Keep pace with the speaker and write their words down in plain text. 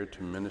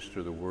to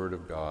minister the Word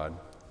of God.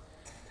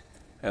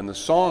 And the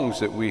songs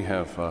that we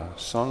have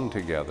sung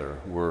together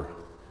were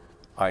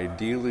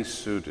ideally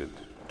suited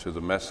to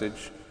the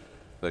message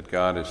that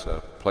God has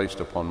placed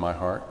upon my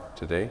heart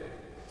today.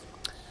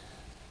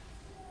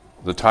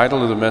 The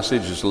title of the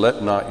message is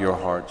 "Let Not Your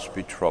Hearts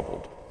Be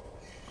Troubled."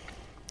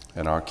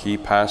 And our key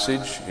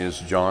passage is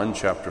John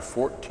chapter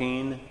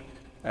 14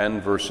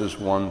 and verses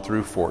 1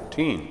 through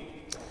 14.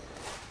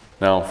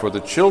 Now, for the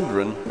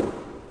children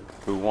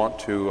who want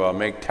to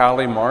make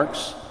tally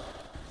marks,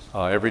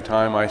 every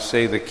time I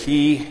say the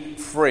key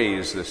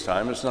phrase this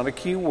time, it's not a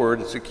key word,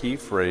 it's a key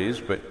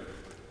phrase, but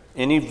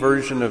any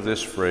version of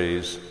this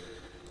phrase,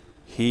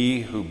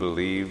 "He who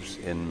believes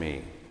in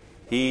me."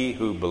 He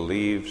who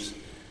believes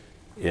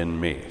in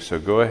me. So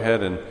go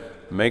ahead and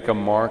make a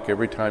mark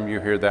every time you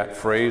hear that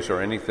phrase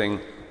or anything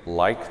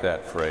like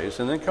that phrase,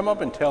 and then come up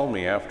and tell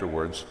me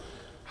afterwards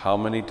how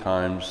many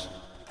times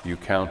you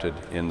counted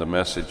in the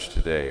message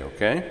today,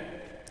 okay?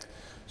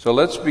 So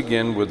let's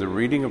begin with the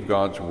reading of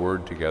God's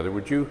Word together.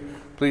 Would you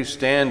please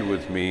stand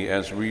with me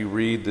as we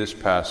read this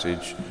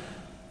passage,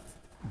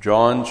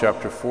 John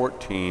chapter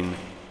 14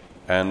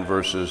 and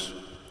verses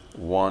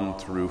 1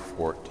 through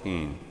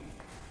 14.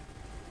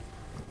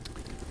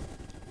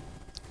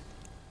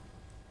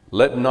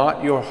 Let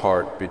not your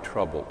heart be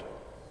troubled.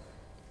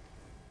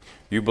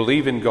 You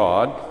believe in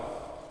God,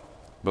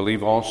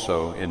 believe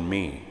also in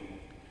me.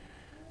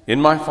 In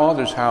my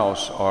Father's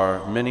house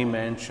are many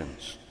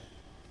mansions.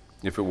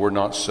 If it were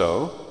not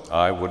so,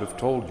 I would have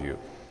told you.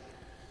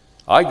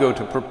 I go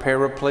to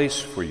prepare a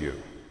place for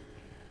you.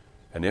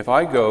 And if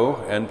I go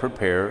and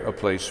prepare a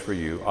place for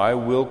you, I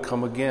will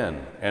come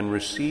again and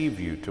receive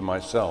you to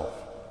myself,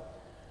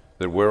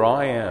 that where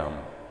I am,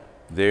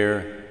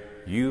 there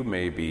you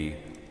may be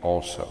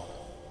also.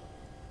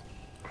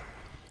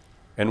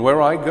 And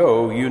where I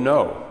go, you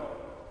know,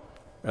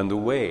 and the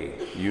way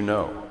you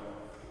know.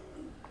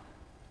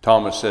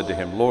 Thomas said to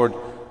him, "Lord,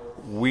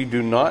 we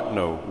do not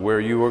know where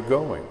you are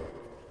going,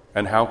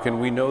 and how can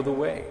we know the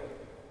way?"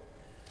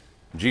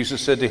 Jesus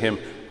said to him,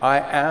 "I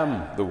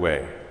am the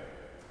way,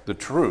 the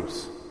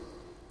truth,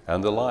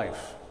 and the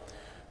life.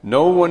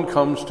 No one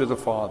comes to the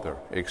Father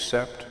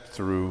except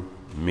through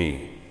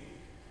me.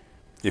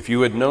 If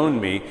you had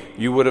known me,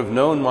 you would have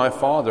known my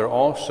Father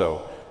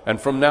also, and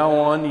from now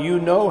on you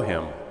know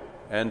him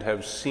and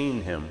have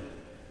seen him."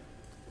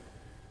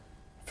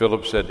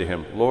 Philip said to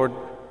him, "Lord,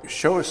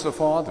 show us the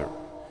Father,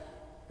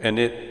 and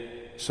it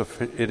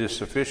is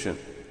sufficient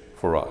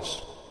for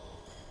us."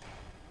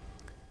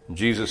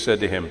 Jesus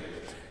said to him,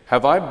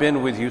 "Have I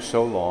been with you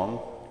so long,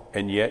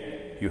 and yet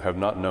you have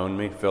not known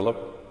me, Philip?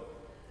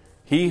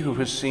 He who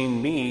has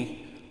seen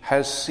me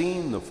has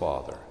seen the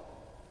Father.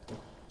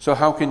 So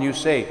how can you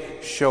say,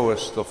 'Show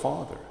us the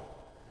Father'?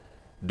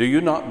 Do you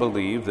not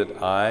believe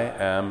that I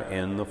am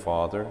in the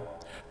Father,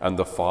 and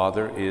the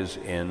Father is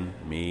in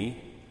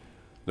me?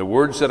 The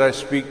words that I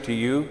speak to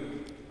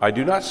you, I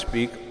do not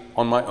speak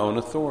on my own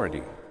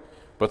authority,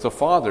 but the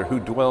Father who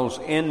dwells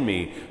in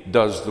me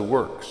does the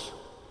works.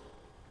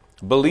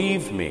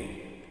 Believe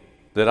me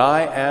that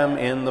I am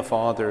in the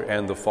Father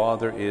and the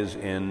Father is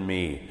in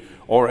me,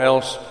 or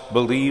else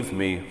believe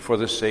me for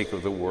the sake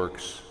of the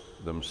works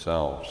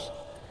themselves.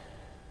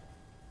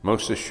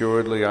 Most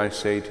assuredly I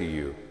say to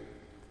you,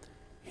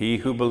 he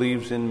who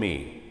believes in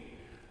me,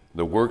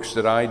 the works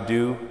that I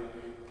do,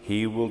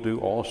 he will do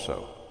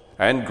also,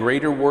 and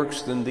greater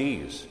works than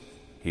these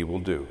he will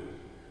do,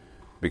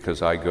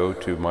 because I go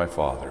to my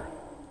Father.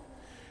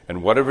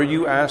 And whatever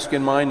you ask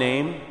in my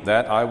name,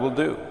 that I will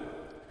do,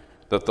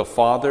 that the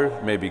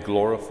Father may be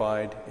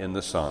glorified in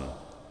the Son.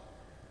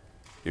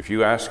 If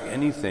you ask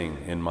anything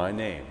in my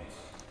name,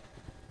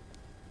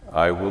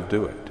 I will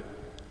do it."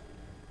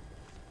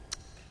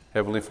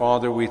 Heavenly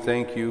Father, we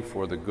thank you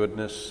for the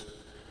goodness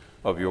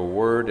of your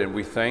word, and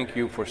we thank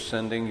you for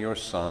sending your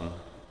Son,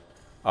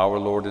 our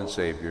Lord and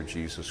Savior,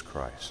 Jesus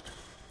Christ.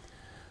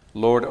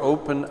 Lord,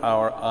 open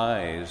our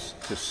eyes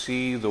to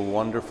see the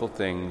wonderful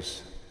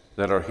things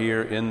that are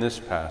here in this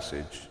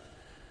passage,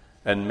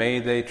 and may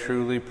they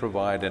truly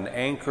provide an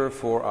anchor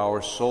for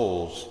our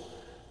souls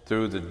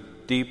through the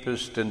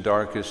deepest and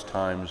darkest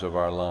times of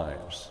our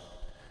lives.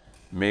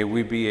 May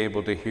we be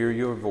able to hear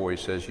your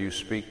voice as you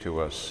speak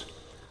to us.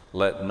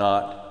 Let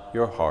not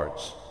your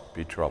hearts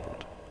be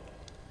troubled.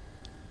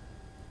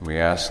 We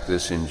ask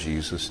this in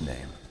Jesus'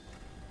 name.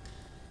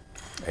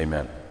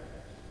 Amen.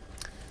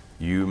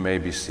 You may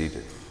be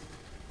seated.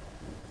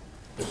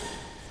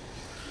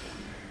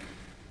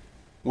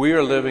 We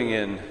are living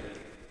in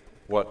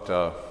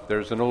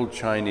there's an old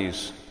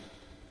Chinese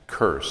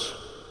curse.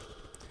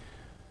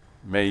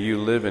 May you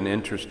live in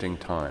interesting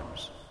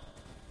times.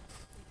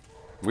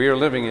 We are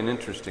living in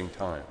interesting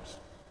times.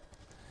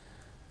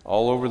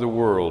 All over the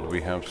world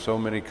we have so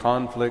many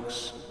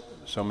conflicts,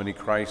 so many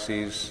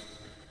crises,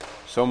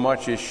 so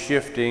much is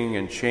shifting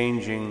and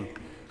changing,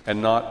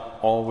 and not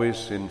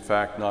always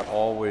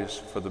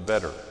for the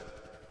better.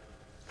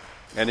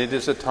 And it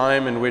is a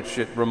time in which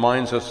it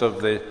reminds us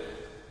of the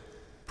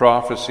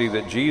prophecy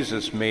that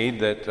Jesus made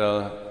that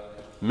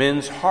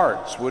men's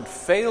hearts would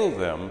fail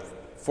them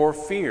for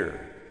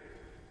fear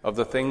of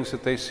the things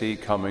that they see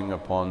coming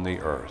upon the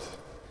earth.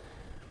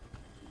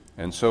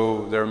 And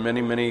so there are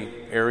many, many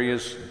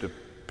areas,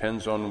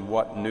 depends on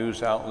what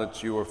news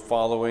outlets you are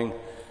following,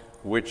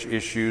 which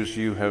issues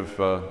you have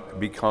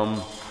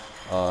become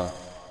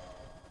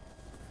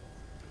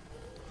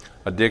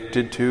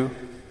addicted to,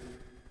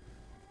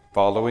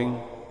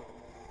 following,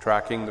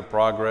 tracking the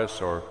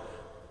progress or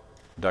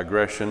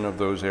digression of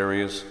those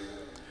areas.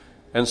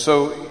 And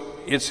so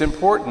it's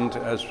important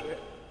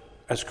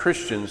as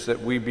Christians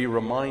that we be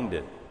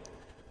reminded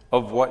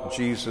of what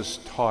Jesus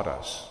taught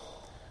us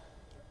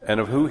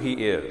and of who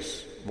he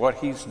is, what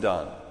he's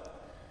done,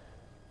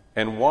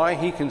 and why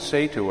he can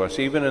say to us,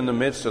 even in the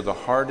midst of the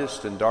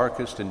hardest and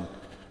darkest and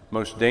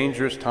most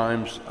dangerous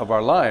times of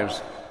our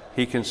lives,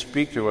 he can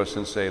speak to us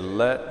and say,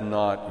 "Let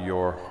not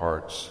your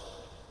hearts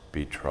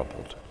be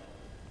troubled."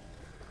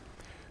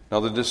 Now,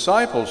 the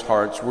disciples'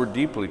 hearts were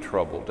deeply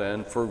troubled,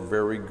 and for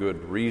very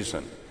good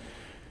reason.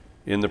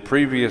 In the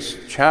previous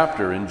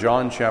chapter, in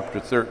John chapter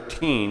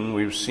 13,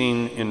 we've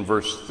seen in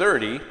verse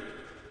 30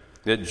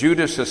 that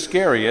Judas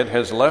Iscariot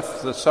has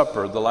left the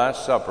supper, the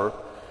Last Supper,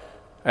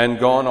 and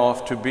gone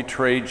off to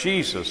betray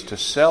Jesus, to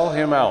sell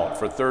him out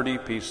for 30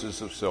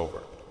 pieces of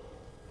silver.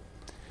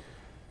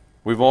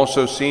 We've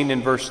also seen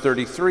in verse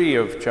 33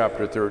 of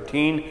chapter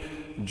 13,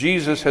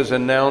 Jesus has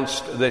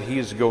announced that he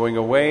is going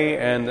away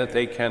and that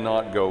they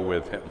cannot go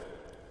with him.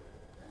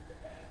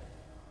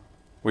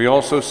 We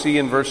also see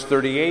in verse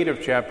 38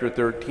 of chapter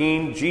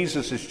 13,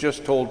 Jesus has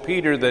just told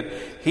Peter that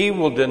he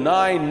will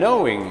deny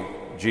knowing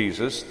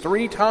Jesus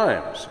 3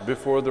 times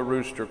before the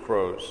rooster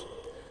crows.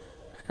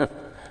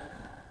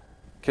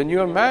 Can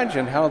you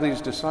imagine how these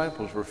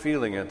disciples were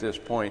feeling at this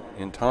point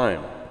in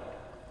time?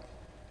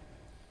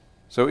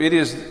 So it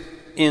is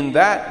in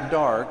that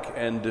dark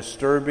and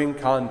disturbing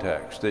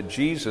context that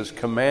Jesus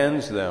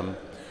commands them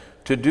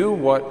to do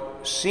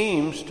what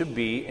seems to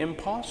be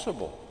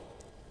impossible.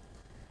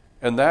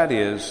 And that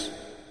is,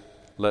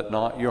 let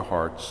not your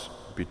hearts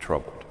be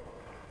troubled.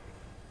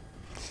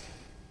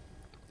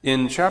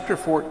 In chapter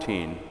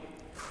 14,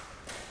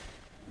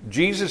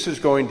 Jesus is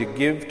going to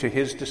give to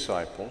his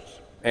disciples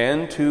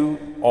and to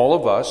all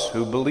of us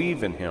who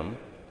believe in him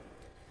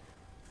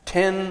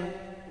 10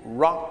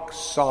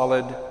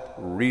 rock-solid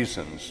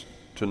reasons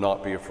to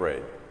not be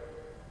afraid,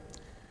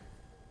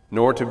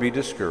 nor to be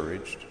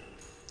discouraged,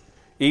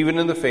 even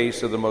in the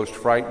face of the most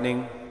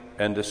frightening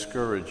and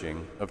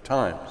discouraging of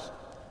times.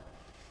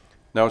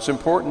 Now, it's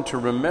important to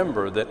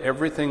remember that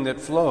everything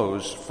that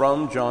flows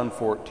from John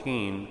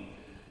 14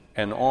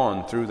 and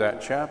on through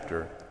that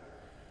chapter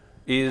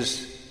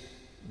is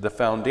the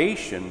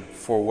foundation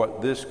for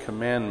what this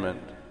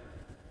commandment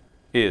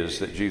is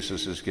that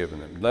Jesus has given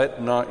them.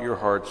 Let not your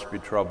hearts be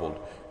troubled.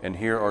 And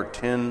here are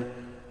 10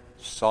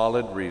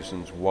 solid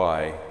reasons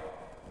why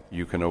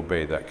you can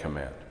obey that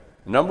command.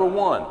 Number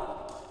 1,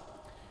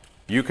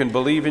 you can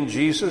believe in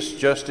Jesus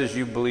just as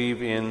you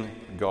believe in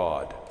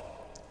God.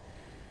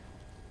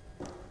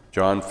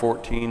 John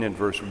 14 and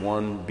verse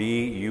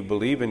 1b, you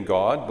believe in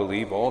God,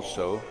 believe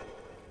also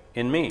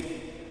in me.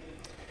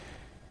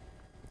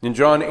 In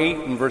John 8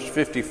 and verse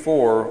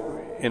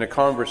 54, in a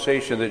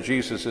conversation that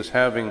Jesus is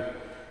having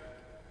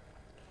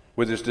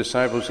with his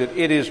disciples,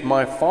 it is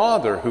my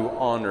Father who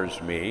honors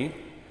me,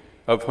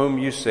 of whom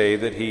you say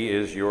that he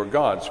is your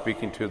God,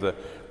 speaking to the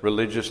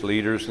religious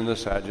leaders and the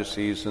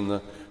Sadducees and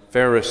the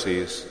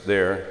Pharisees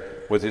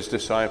there with his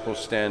disciples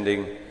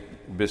standing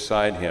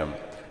beside him.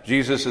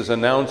 Jesus is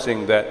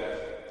announcing that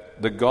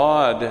the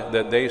God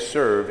that they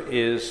serve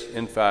is,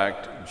 in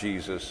fact,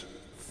 Jesus'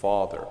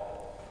 Father.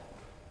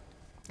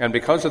 And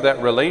because of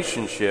that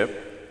relationship,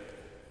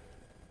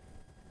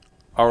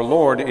 our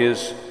Lord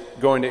is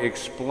going to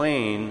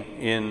explain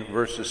in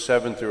verses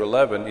 7 through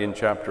 11 in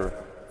chapter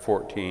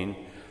 14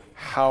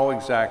 how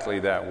exactly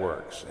that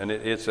works. And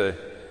it's an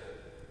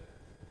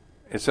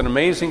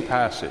amazing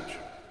passage.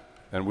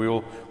 And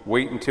we'll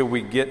wait until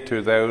we get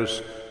to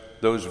those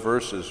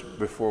verses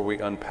before we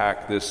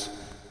unpack this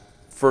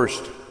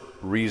first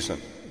reason.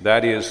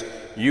 That is,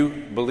 you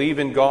believe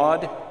in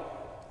God,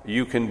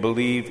 you can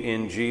believe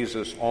in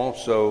Jesus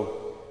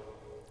also,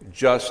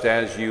 just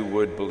as you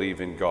would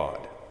believe in God.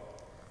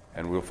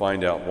 And we'll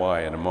find out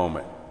why in a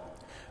moment.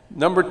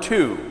 Number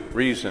 2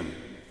 reason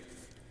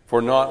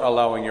for not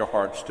allowing your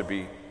hearts to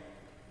be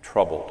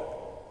troubled.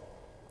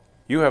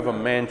 You have a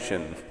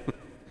mansion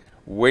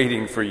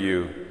waiting for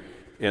you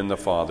in the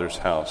Father's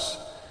house.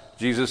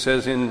 Jesus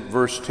says in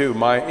verse 2,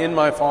 in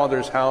my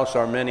Father's house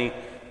are many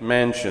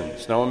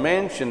mansions. Now, a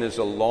mansion is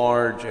a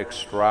large,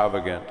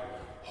 extravagant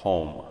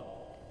home.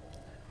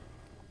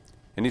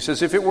 And he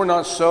says, if it were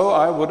not so,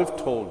 I would have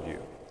told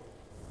you.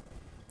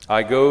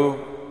 I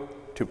go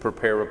to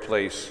prepare a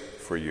place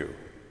for you.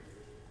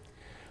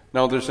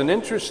 Now, there's an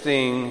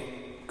interesting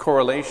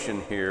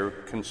correlation here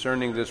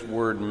concerning this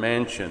word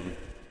mansion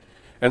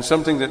and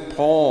something that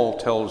Paul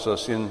tells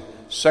us in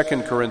 2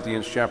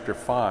 Corinthians chapter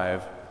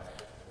 5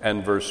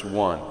 and verse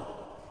 1.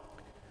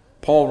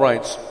 Paul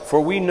writes,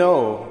 for we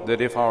know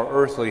that if our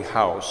earthly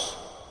house,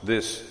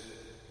 this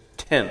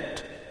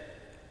tent,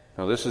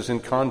 Now this is in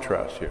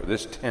contrast here.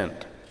 This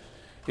tent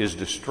is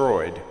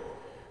destroyed.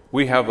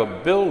 We have a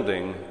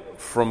building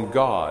from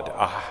God,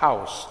 a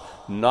house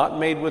not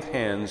made with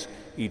hands,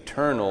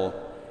 eternal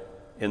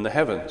in the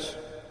heavens.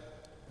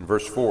 In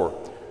verse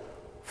 4,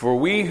 for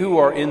we who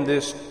are in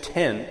this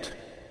tent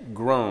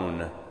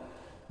groan,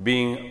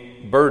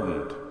 being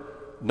burdened,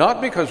 not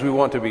because we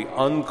want to be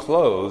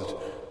unclothed,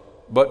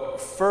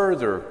 but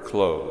further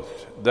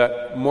clothed,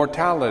 that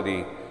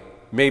mortality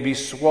may be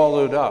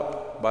swallowed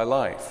up by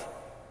life.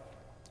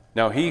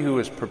 Now he who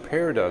has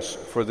prepared us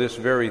for this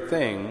very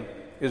thing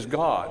is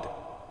God,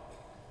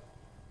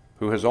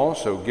 who has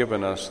also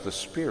given us the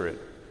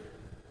Spirit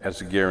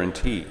as a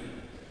guarantee.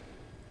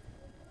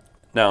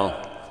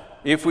 Now,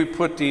 if we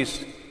put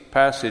these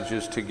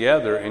passages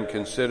together and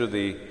consider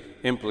the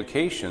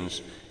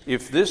implications,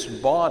 if this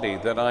body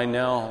that I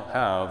now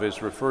have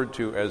is referred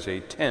to as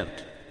a tent,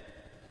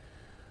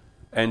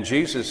 and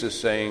Jesus is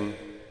saying,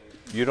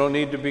 you don't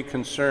need to be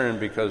concerned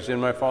because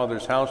in my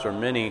Father's house are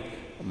many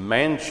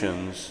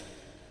mansions.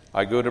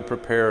 I go to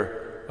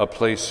prepare a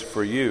place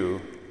for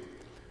you.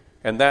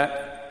 And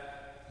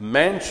that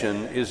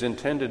mansion is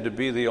intended to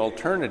be the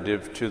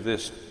alternative to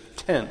this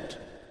tent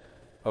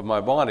of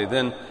my body.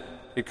 Then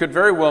it could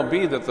very well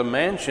be that the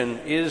mansion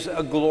is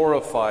a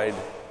glorified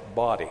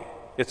body.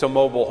 It's a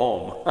mobile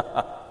home.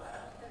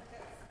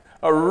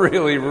 A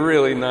really,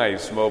 really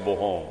nice mobile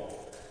home.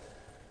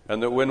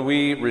 And that when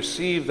we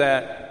receive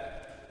that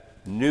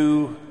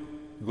new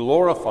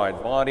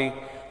glorified body,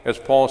 as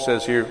Paul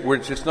says here,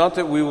 it's not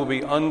that we will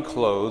be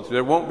unclothed.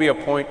 There won't be a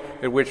point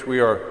at which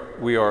we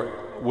are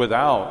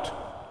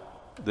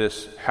without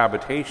this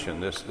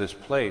habitation, this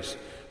place,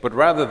 but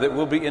rather that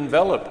we'll be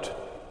enveloped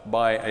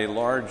by a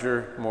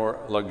larger, more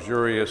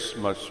luxurious,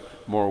 much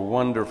more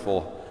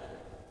wonderful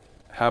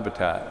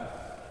habitat.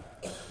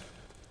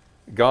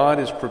 God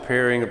is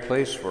preparing a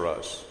place for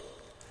us.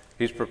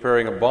 He's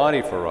preparing a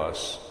body for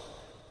us.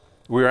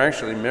 We are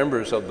actually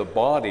members of the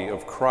body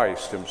of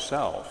Christ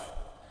himself.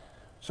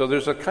 So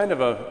there's a kind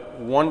of a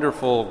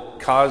wonderful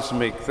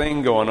cosmic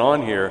thing going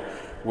on here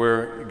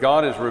where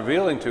God is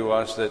revealing to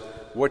us that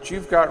what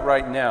you've got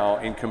right now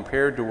and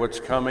compared to what's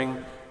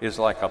coming is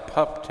like a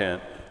pup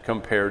tent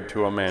compared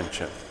to a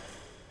mansion.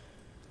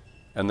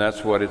 And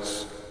that's what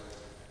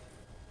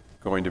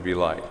going to be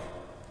like.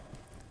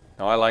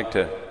 Now I like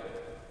to,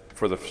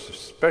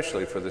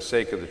 especially for the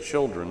sake of the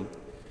children,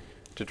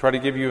 to try to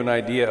give you an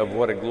idea of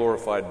what a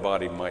glorified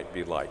body might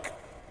be like.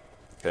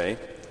 Okay?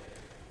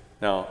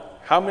 Now,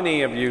 how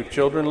many of you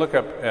children, look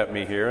up at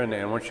me here, and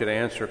I want you to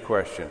answer a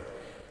question.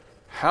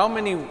 How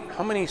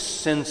many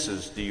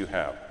senses do you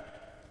have?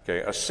 Okay,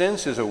 a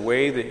sense is a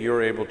way that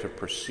you're able to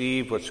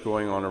perceive what's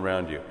going on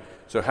around you.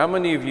 So how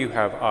many of you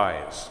have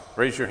eyes?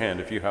 Raise your hand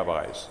if you have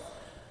eyes.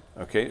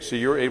 Okay, so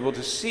you're able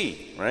to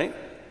see, right?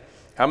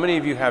 How many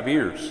of you have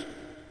ears?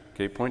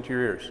 Okay, point to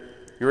your ears.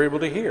 You're able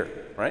to hear,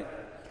 right?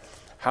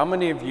 How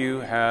many of you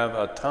have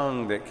a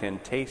tongue that can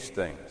taste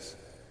things?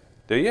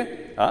 Do you?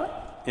 Huh?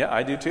 Yeah,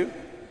 I do too.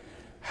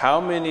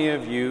 How many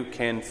of you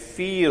can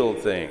feel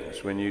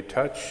things? When you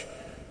touch,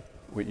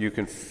 you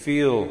can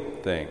feel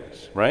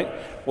things, right?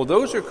 Well,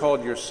 those are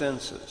called your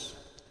senses.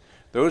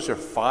 Those are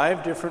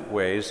 5 different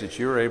ways that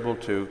you're able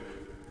to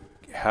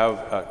have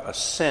a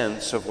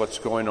sense of what's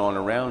going on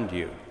around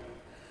you.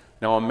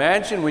 Now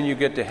imagine when you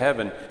get to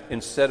heaven,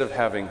 instead of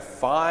having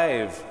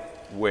 5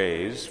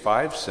 ways,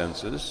 5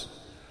 senses,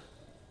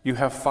 you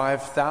have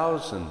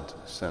 5,000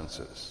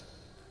 senses.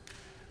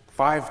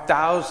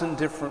 5,000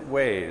 different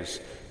ways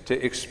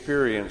to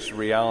experience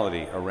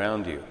reality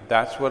around you.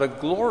 That's what a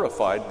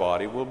glorified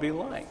body will be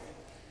like.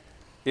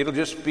 It'll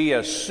just be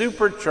a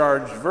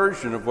supercharged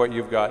version of what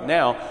you've got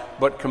now,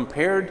 but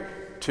compared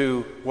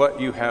to what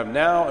you have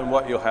now and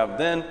what you'll have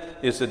then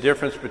is the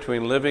difference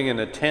between living in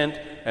a tent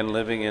and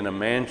living in a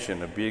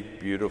mansion, a big,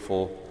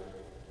 beautiful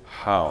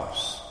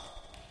house.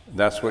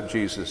 That's what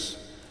Jesus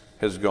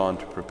has gone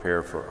to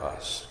prepare for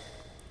us.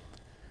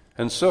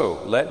 And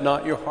so, let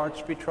not your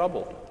hearts be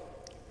troubled.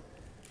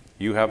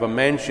 You have a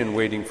mansion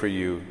waiting for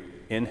you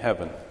in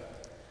heaven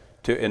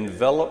to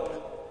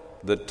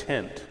envelop the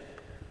tent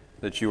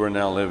that you are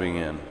now living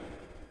in.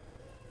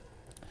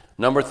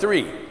 Number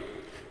 3,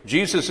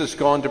 Jesus has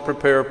gone to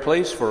prepare a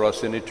place for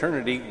us in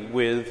eternity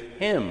with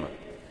him.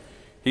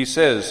 He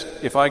says,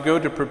 if I go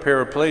to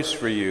prepare a place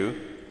for you,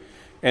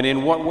 and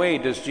in what way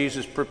does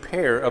Jesus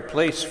prepare a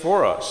place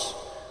for us?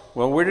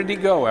 Well, where did he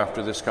go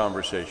after this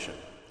conversation?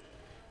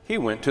 He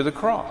went to the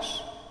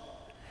cross.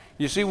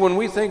 You see, when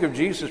we think of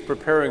Jesus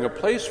preparing a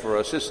place for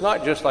us, it's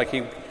not just like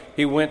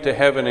he went to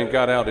heaven and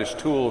got out his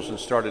tools and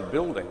started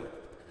building.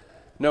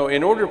 No,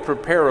 in order to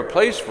prepare a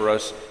place for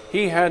us,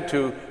 he had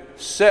to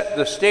set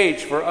the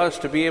stage for us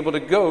to be able to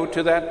go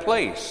to that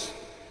place.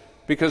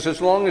 Because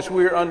as long as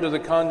we're under the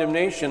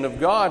condemnation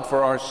of God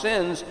for our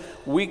sins,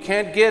 we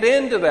can't get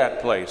into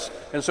that place.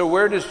 And so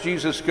where does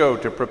Jesus go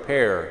to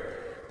prepare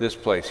this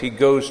place? He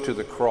goes to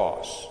the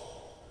cross.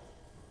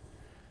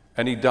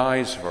 And he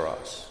dies for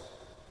us.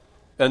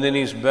 And then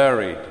he's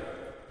buried.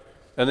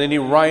 And then he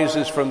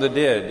rises from the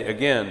dead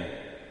again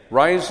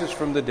rises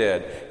from the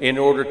dead in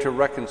order to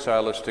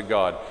reconcile us to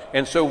God.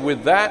 And so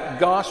with that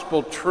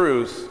gospel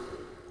truth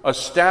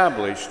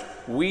established,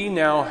 we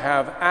now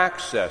have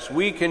access.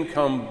 We can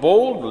come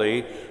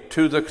boldly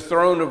to the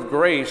throne of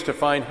grace to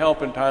find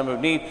help in time of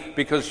need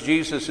because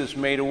Jesus has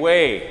made a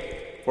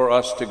way for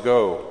us to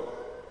go.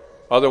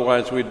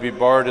 Otherwise, we'd be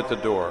barred at the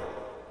door.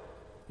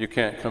 You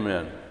can't come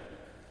in.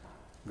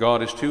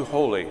 God is too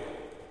holy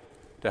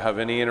to have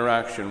any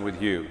interaction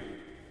with you.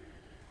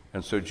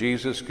 And so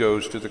Jesus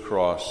goes to the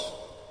cross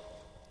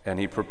and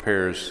he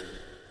prepares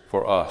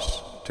for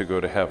us to go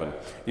to heaven.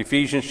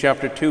 Ephesians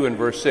chapter 2 and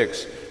verse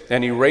 6,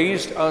 and he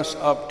raised us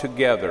up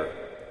together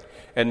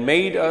and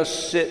made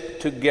us sit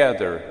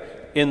together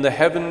in the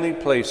heavenly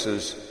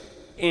places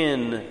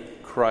in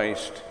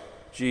Christ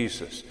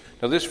Jesus.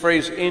 Now this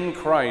phrase, in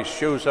Christ,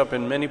 shows up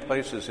in many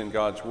places in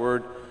God's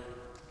Word.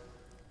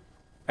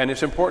 And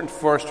it's important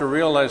for us to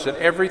realize that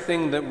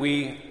everything that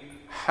we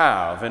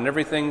have and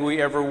everything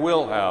we ever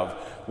will have,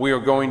 we are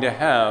going to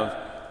have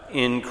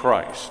in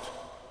Christ.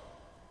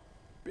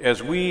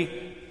 As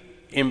we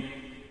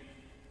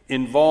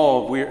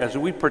as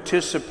we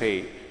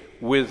participate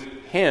with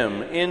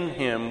him, in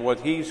him,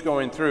 what he's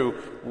going through,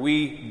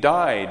 we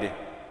died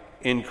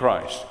in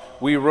Christ.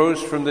 We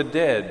rose from the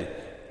dead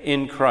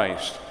in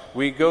Christ.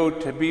 We go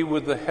to be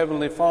with the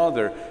Heavenly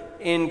Father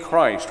in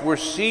Christ. We're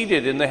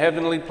seated in the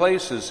heavenly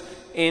places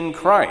in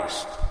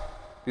Christ.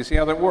 You see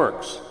how that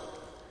works?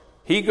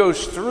 He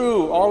goes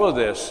through all of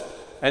this,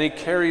 and he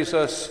carries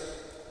us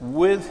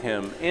with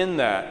him in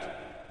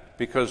that,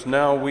 because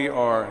now we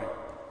are,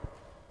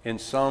 in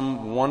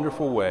some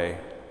wonderful way,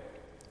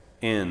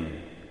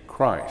 in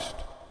Christ.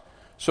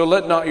 So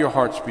let not your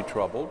hearts be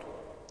troubled.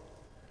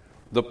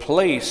 The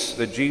place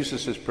that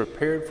Jesus has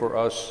prepared for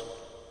us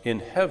in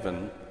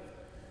heaven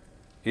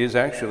is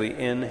actually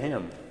in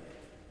him.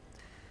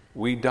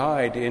 We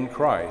died in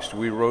Christ.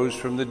 We rose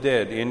from the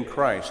dead in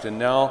Christ. And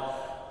now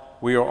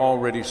we are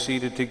already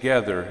seated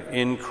together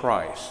in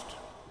Christ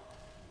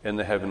in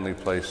the heavenly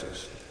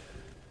places.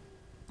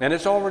 And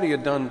it's already a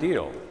done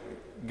deal.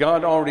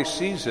 God already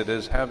sees it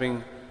as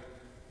having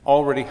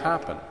already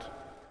happened.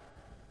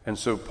 And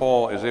so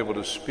Paul is able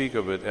to speak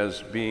of it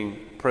as being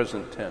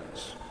present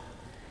tense.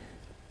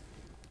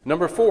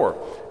 Number 4,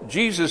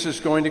 Jesus is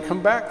going to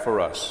come back for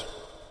us.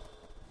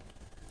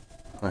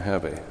 I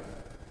have a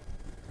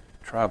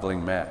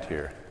traveling mat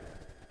here.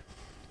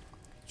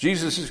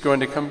 Jesus is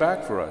going to come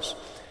back for us.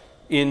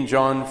 In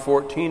John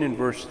 14 and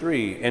verse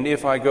 3, and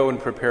if I go and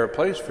prepare a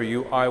place for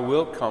you, I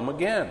will come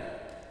again.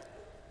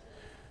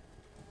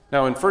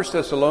 Now in 1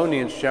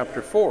 Thessalonians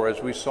chapter 4,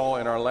 as we saw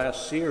in our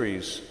last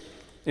series,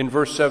 in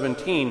verse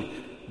 17,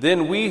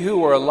 then we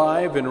who are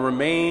alive and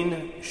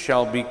remain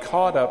shall be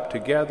caught up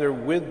together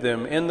with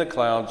them in the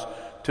clouds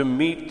to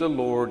meet the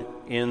Lord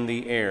in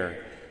the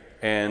air,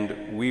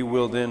 and we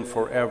will then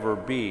forever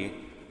be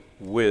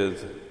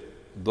with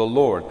the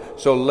Lord.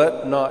 So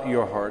let not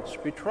your hearts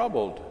be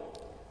troubled.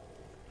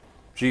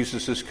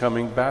 Jesus is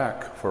coming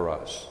back for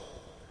us.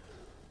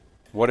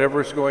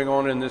 Whatever is going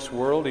on in this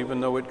world,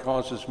 even though it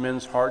causes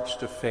men's hearts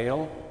to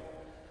fail,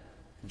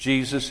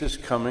 Jesus is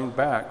coming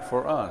back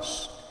for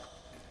us.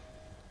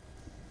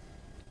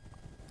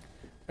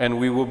 And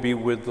we will be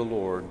with the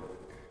Lord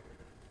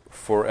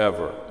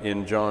forever.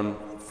 In John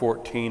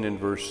 14 and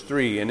verse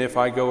 3, and if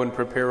I go and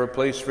prepare a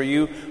place for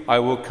you, I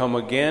will come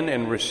again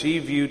and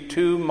receive you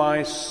to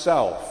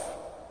myself,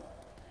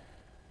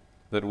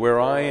 that where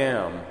I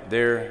am,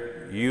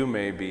 there you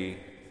may be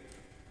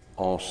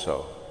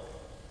also.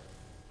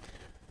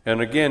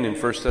 And again in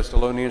 1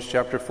 Thessalonians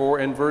chapter 4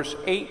 and verse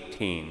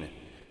 18,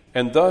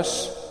 and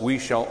thus we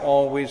shall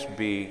always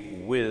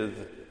be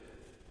with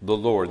the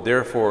Lord.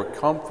 Therefore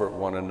comfort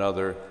one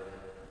another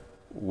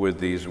with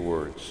these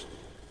words.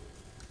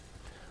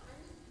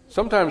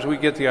 Sometimes we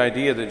get the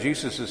idea that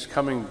Jesus is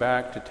coming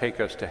back to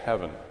take us to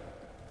heaven.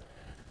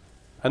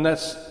 And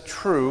that's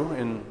true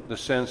in the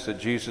sense that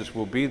Jesus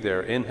will be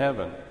there in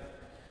heaven.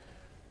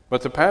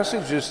 But the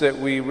passages that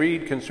we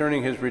read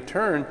concerning his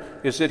return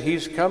is that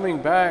he's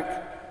coming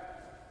back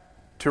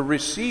to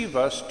receive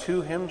us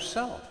to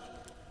himself,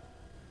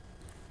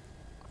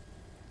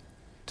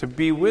 to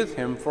be with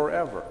him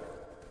forever.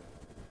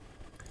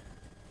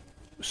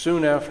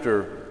 Soon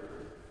after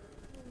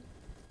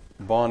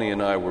Bonnie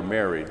and I were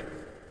married,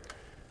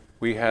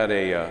 we had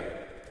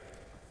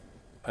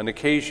an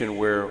occasion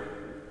where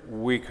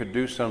we could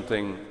do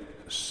something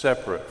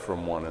separate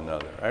from one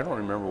another. I don't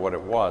remember what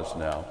it was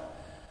now,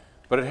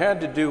 but it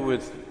had to do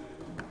with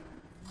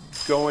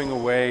going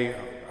away,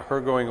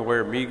 her going away,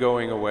 or me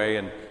going away,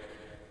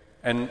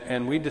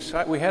 and we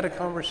decided, we had a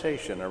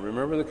conversation. I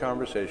remember the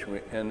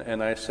conversation,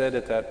 and I said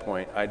at that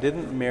point, I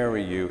didn't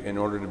marry you in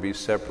order to be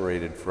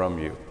separated from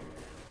you.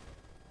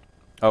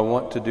 I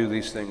want to do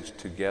these things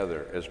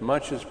together as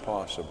much as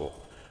possible.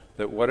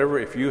 That whatever,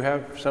 if you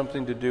have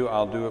something to do,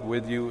 I'll do it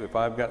with you. If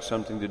I've got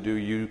something to do,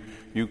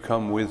 you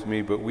come with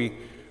me. But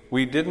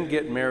we didn't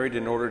get married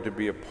in order to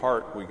be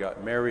apart. We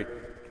got married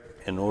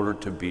in order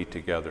to be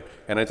together.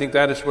 And I think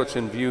that is what's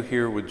in view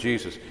here with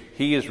Jesus.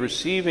 He is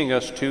receiving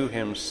us to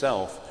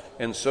himself,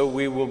 and so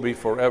we will be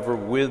forever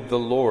with the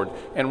Lord.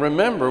 And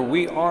remember,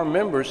 we are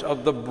members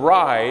of the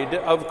bride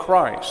of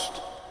Christ.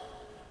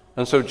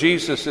 And so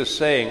Jesus is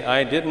saying,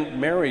 I didn't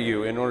marry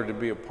you in order to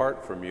be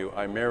apart from you.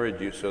 I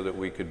married you so that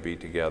we could be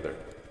together.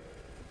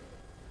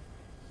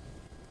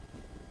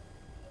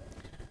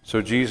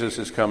 So Jesus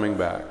is coming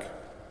back.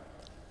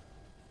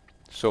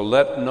 So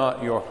let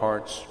not your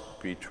hearts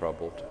be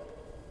troubled.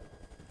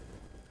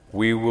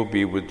 We will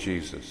be with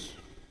Jesus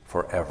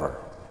forever.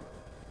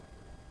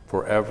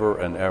 Forever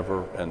and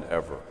ever and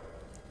ever.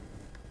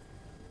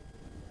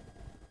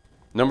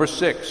 Number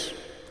 6,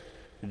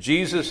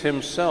 Jesus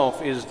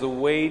himself is the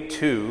way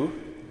to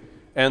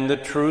and the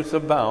truth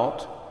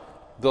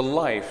about the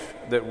life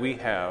that we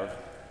have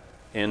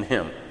in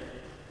him.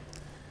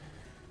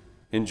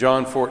 In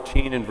John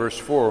 14 and verse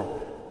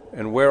 4,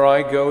 and where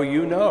I go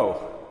you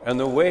know, and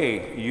the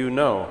way you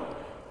know.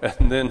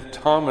 And then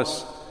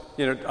Thomas,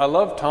 I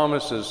love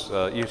Thomas's,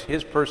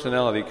 his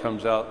personality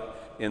comes out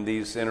in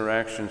these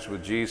interactions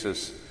with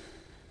Jesus.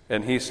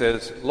 And he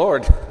says,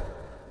 Lord,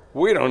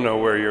 we don't know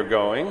where you're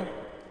going.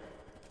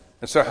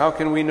 And so how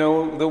can we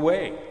know the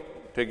way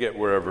to get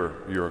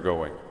wherever you're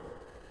going?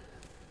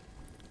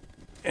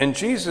 And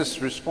Jesus'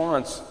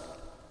 response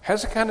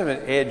has a kind of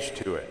an edge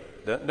to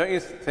it. Don't you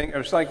think?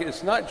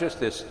 It's not just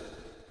this,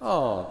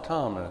 oh,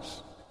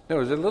 Thomas. There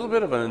was a little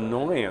bit of an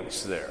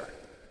annoyance there.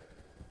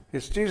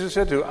 It's Jesus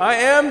said to him, I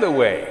am the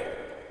way.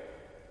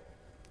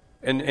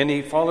 And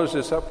he follows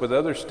this up with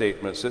other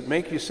statements that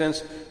make you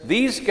sense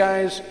these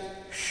guys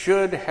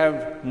should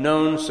have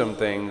known some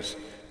things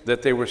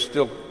that they were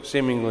still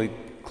seemingly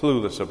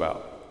clueless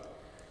about.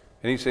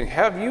 And he's saying,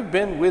 have you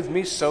been with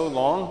me so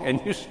long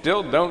and you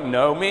still don't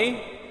know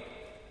me?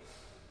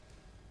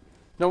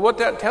 Now what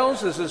that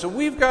tells us is that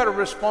we've got a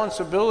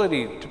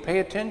responsibility to pay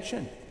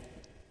attention.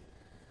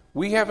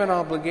 We have an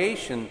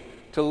obligation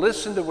to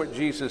listen to what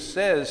Jesus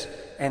says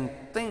and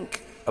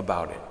think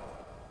about it.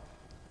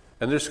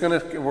 And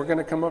we're going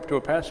to come up to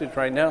a passage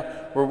right now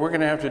where we're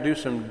going to have to do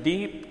some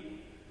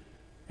deep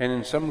and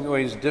in some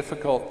ways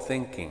difficult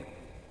thinking.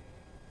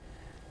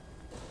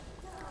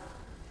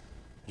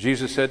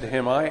 Jesus said to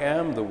him, I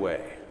am the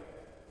way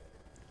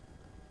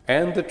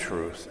and the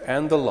truth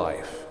and the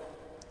life.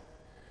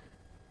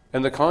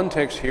 And the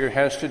context here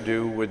has to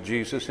do with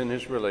Jesus and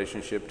his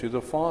relationship to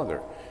the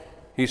Father.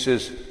 He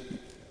says,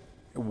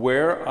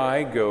 where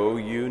I go,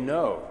 you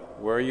know.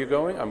 Where are you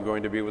going? I'm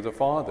going to be with the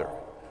Father.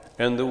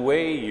 And the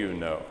way you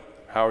know.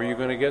 How are you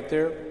going to get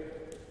there?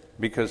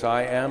 Because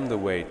I am the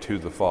way to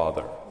the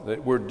Father.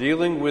 That we're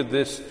dealing with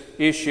this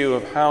issue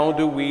of how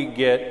do we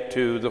get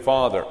to the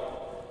Father?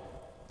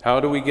 How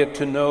do we get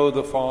to know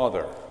the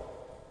Father?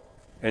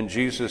 And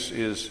Jesus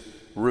is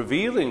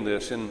revealing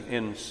this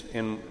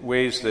in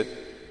ways that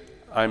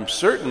I'm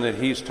certain that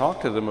he's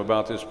talked to them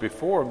about this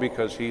before,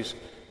 because he's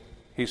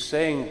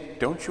saying,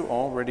 don't you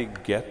already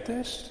get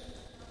this?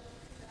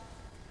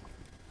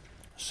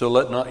 So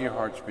let not your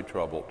hearts be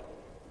troubled.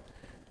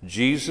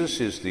 Jesus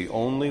is the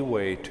only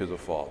way to the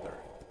Father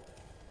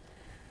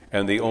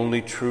and the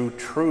only true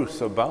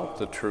truth about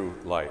the true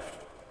life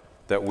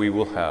that we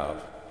will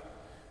have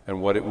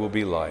and what it will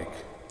be like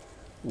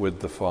with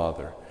the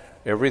Father.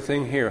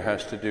 Everything here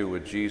has to do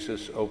with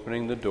Jesus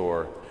opening the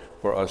door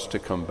for us to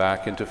come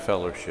back into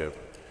fellowship,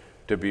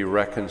 to be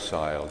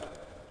reconciled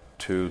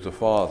to the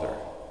Father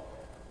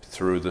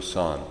through the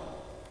Son,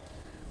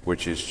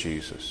 which is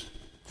Jesus.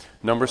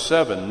 Number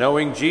 7,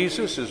 knowing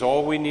Jesus is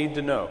all we need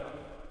to know.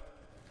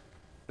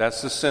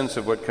 That's the sense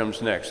of what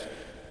comes next.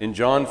 In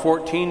John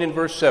 14 and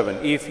verse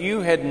 7, if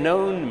you had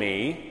known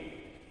me,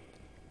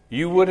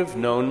 you would have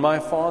known my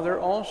Father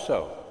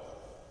also.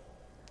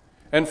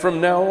 And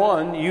from now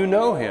on, you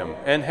know him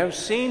and have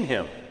seen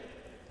him.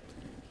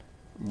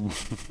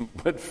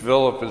 But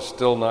Philip is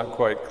still not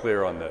quite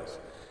clear on this.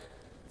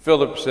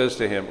 Philip says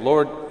to him,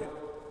 Lord,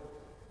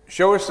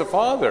 show us the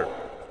Father,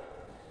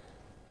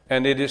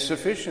 and it is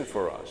sufficient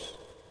for us.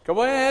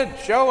 Go ahead,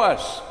 show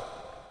us.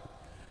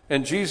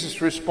 And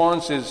Jesus'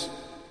 response is,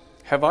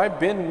 have I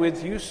been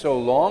with you so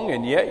long,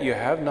 and yet you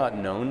have not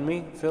known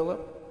me,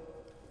 Philip?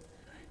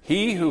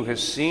 He who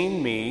has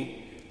seen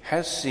me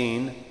has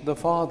seen the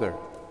Father.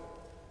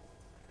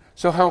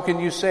 So how can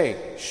you say,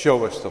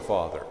 show us the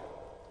Father?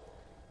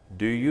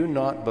 Do you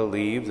not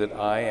believe that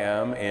I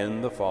am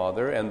in the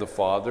Father, and the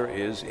Father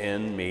is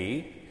in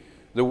me?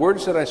 The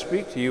words that I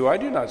speak to you, I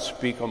do not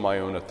speak on my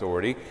own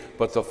authority,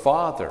 but the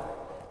Father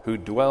who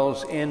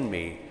dwells in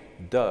me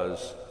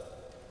does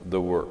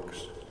the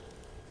works.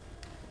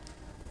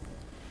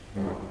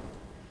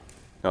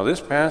 Now,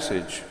 this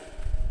passage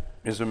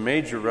is a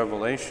major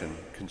revelation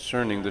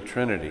concerning the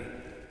Trinity.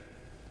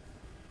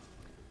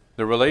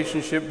 The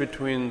relationship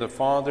between the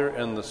Father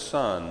and the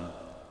Son,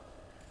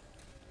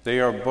 they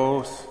are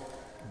both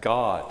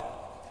God.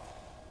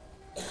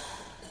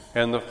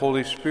 And the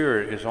Holy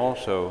Spirit is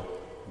also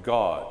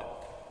God.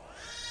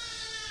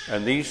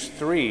 And these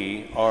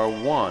three are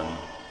one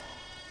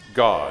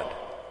God.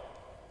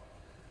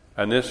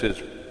 And this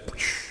is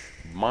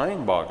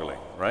mind-boggling,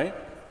 right?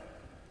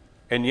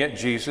 And yet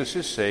Jesus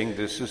is saying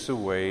this is the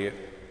way it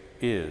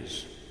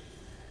is.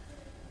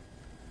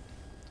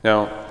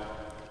 Now,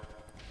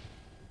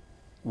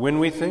 when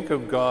we think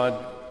of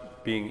God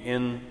being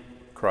in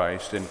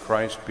Christ and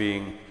Christ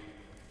being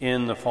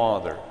in the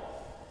Father,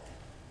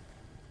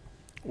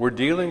 we're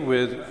dealing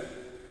with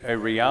a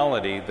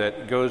reality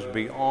that goes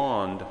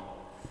beyond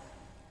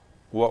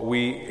what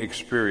we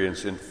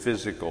experience in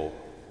physical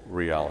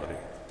reality.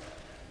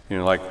 You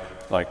know,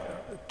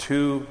 like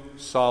two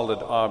solid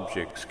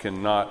objects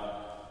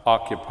cannot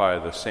occupy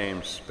the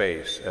same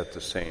space at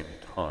the same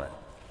time.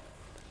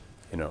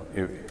 You know,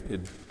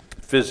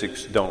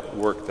 physics don't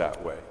work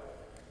that way.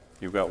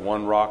 You've got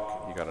one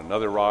rock, you got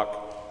another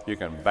rock, you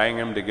can bang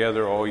them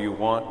together all you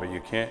want, but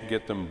you can't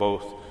get them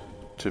both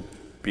to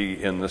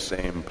be in the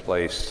same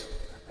place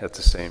at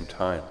the same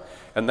time.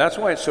 And that's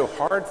why it's so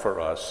hard for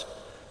us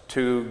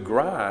to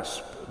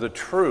grasp the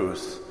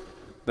truth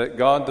that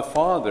God the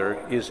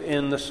Father is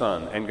in the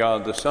Son, and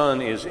God the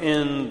Son is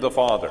in the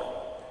Father,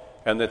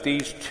 and that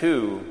these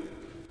two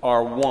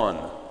are one,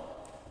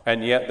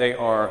 and yet they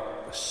are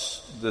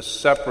the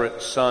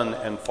separate Son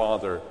and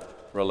Father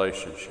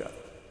relationship.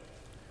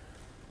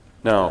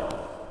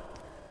 Now,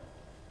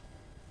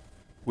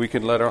 we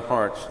can let our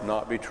hearts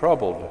not be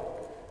troubled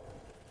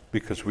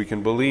because we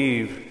can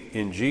believe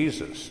in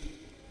Jesus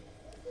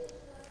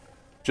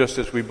just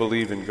as we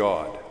believe in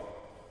God,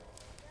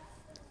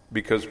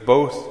 because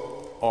both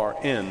are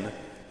in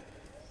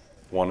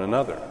one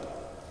another.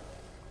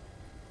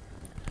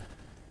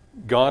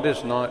 God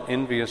is not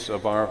envious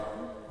of our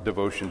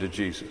devotion to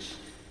Jesus.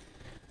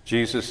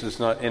 Jesus is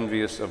not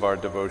envious of our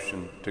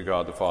devotion to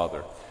God the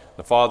Father.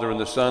 The Father and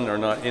the Son are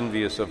not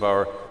envious of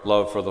our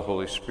love for the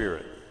Holy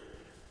Spirit.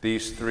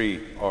 These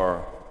three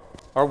are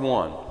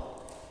one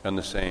and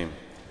the same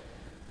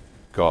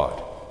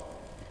God.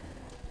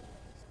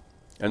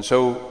 And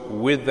so,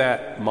 with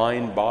that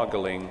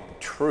mind-boggling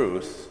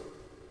truth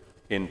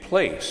in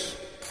place,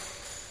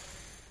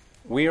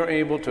 we are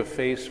able to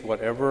face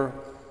whatever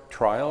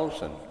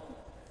trials and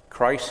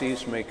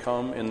crises may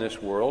come in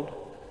this world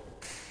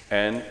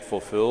and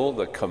fulfill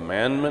the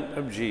commandment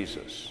of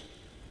Jesus.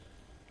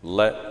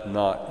 Let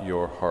not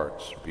your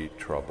hearts be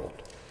troubled.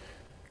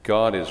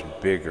 God is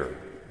bigger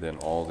than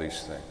all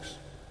these things.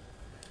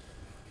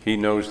 He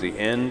knows the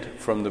end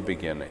from the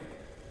beginning.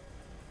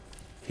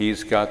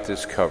 He's got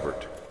this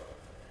covered.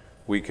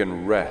 We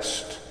can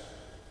rest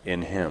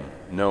in Him,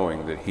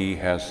 knowing that He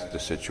has the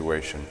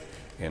situation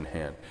in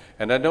hand.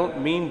 And I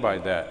don't mean by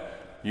that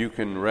you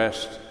can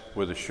rest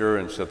with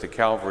assurance that the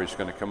Calvary is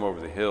going to come over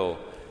the hill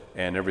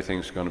and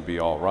everything's going to be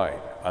all right.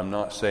 I'm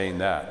not saying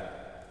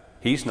that.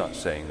 He's not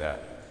saying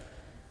that.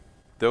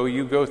 Though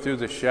you go through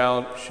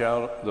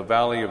the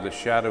valley of the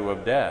shadow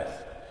of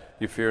death,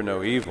 you fear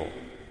no evil,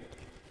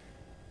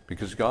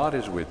 because God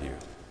is with you.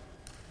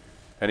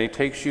 And He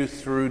takes you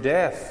through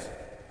death.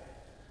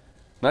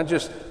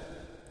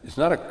 It's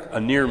not a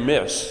near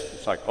miss.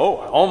 It's like, oh,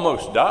 I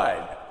almost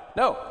died.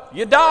 No,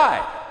 you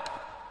die.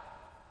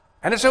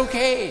 And it's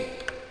okay.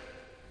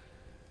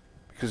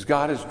 Because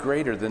God is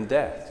greater than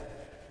death.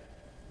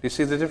 You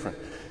see the difference?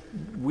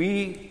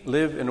 We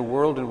live in a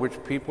world in which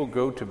people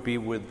go to be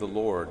with the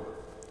Lord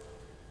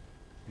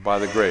by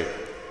the grave.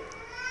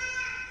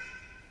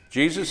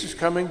 Jesus is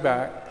coming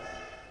back.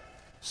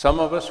 Some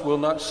of us will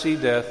not see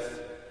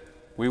death.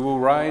 We will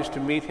rise to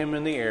meet Him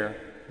in the air.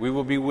 We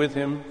will be with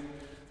Him.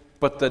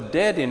 But the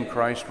dead in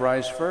Christ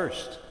rise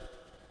first.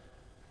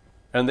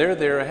 And they're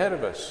there ahead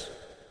of us.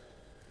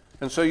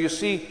 And so you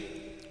see,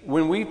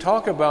 when we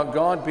talk about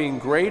God being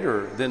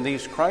greater than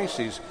these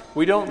crises,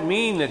 we don't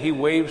mean that He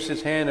waves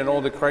His hand and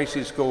all the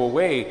crises go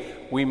away.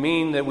 We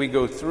mean that we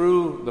go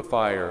through the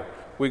fire,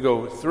 we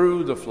go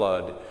through the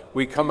flood,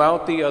 we come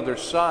out the other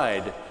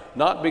side,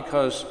 not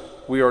because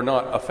we are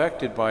not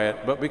affected by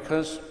it, but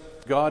because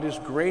God is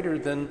greater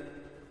than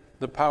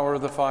the power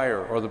of the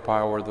fire or the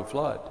power of the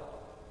flood.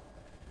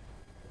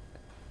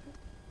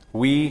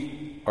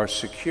 We are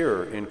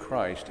secure in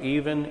Christ,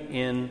 even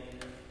in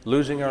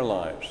losing our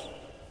lives,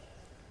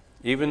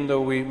 even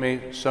though we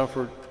may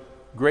suffer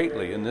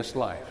greatly in this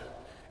life,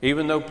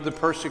 even though the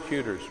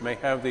persecutors may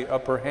have the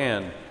upper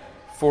hand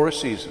for a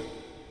season.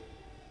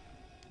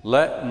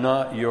 Let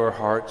not your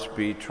hearts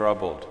be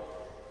troubled.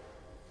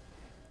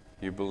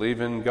 You believe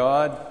in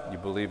God, you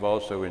believe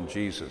also in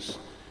Jesus.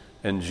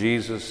 And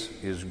Jesus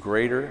is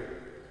greater,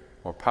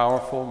 more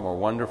powerful, more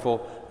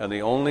wonderful, and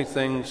the only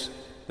things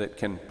that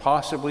can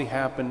possibly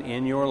happen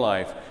in your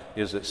life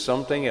is that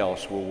something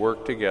else will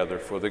work together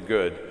for the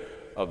good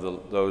of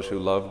those who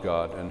love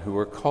God and who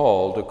are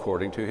called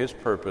according to His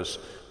purpose,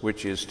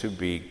 which is to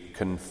be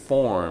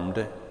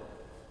conformed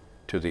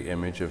to the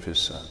image of His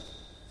Son.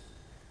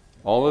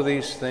 All of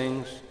these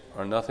things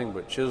are nothing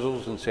but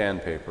chisels and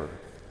sandpaper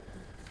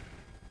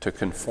to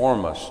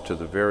conform us to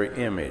the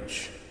very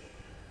image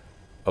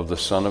of the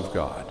Son of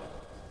God.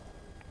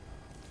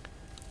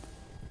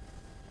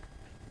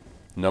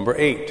 Number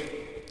 8.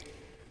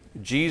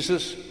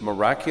 Jesus'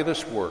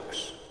 miraculous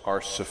works are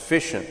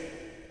sufficient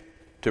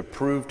to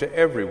prove to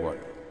everyone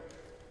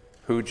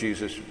who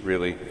Jesus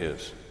really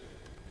is.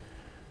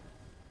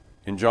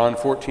 In John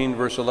 14,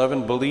 verse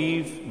 11,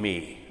 believe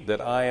me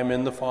that I am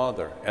in the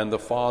Father, and the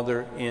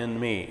Father in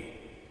me.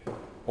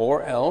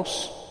 Or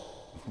else,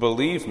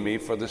 believe me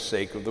for the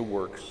sake of the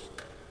works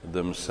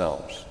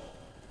themselves.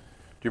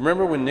 Do you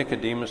remember when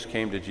Nicodemus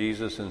came to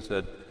Jesus and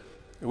said,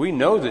 we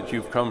know that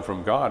you've come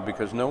from God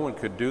because no one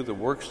could do the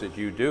works that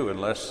you do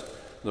unless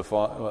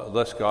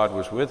God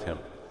was with him.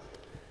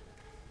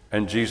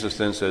 And Jesus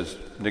then says,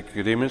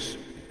 Nicodemus,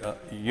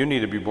 you need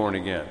to be born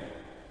again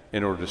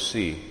in order to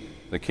see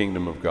the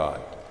kingdom of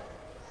God.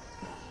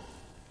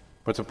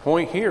 But the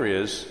point here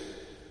is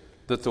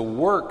that the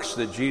works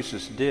that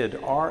Jesus did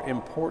are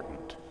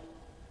important.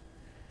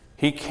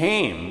 He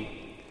came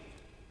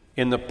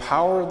in the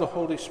power of the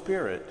Holy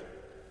Spirit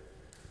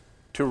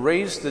to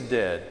raise the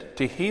dead,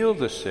 to heal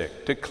the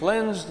sick, to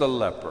cleanse the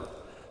leper,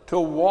 to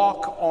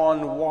walk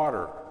on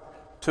water,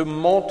 to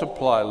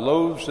multiply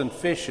loaves and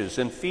fishes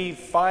and feed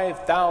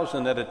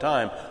 5,000 at a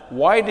time.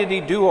 Why did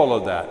he do all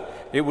of that?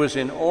 It was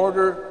in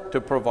order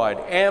to provide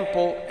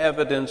ample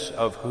evidence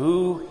of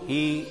who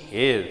he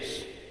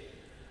is,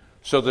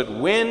 so that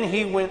when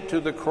he went to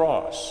the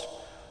cross,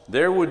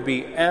 there would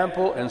be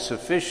ample and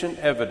sufficient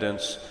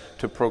evidence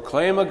to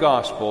proclaim a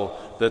gospel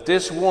that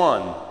this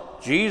one,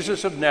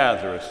 Jesus of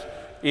Nazareth,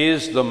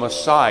 is the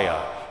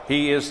Messiah.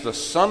 He is the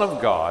Son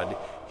of God.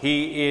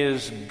 He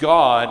is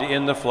God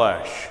in the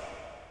flesh.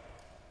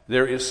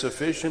 There is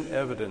sufficient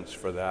evidence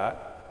for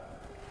that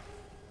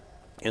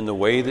in the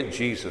way that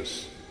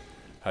Jesus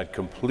had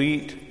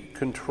complete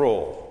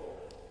control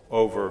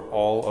over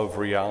all of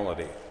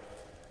reality.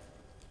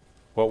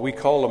 What we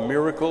call a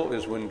miracle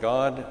is when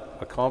God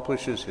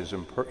accomplishes his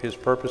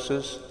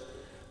purposes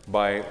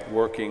by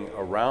working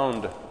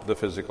around the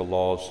physical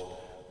laws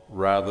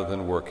rather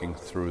than working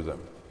through them.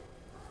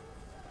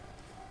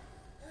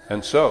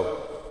 And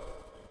so,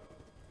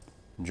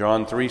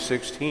 John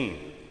 3:16,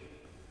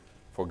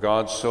 for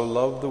God so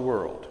loved the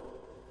world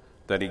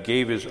that he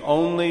gave his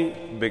only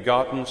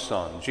begotten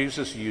Son.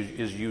 Jesus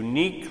is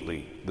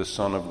uniquely the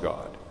Son of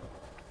God.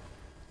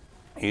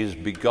 He is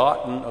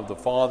begotten of the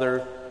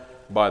Father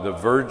by the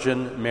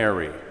Virgin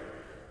Mary,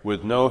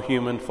 with no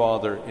human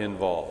father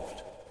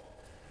involved.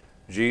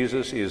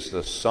 Jesus is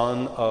the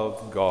Son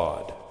of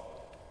God.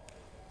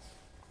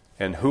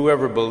 And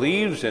whoever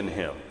believes in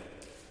him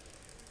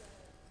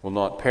will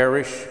not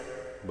perish,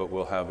 but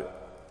will have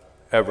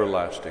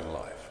everlasting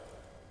life.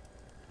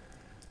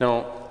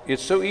 Now,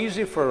 it's so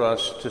easy for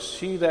us to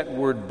see that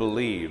word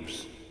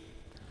believes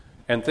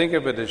and think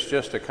of it as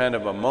just a kind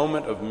of a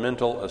moment of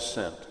mental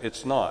assent.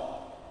 It's not.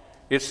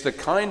 It's the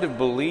kind of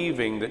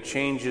believing that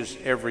changes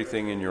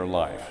everything in your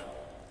life.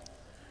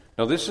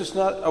 Now, this is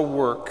not a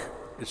work.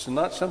 It's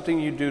not something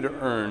you do to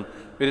earn,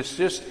 but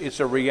it's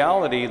a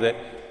reality that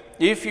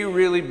if you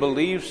really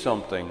believe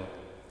something,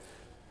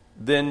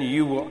 then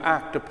you will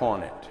act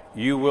upon it.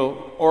 You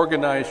will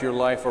organize your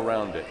life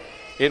around it.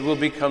 It will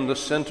become the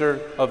center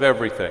of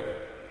everything.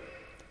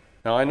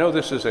 Now, I know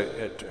this is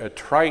a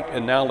trite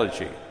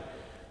analogy,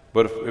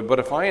 but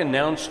if I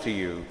announce to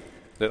you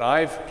that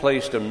I've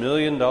placed $1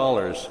 million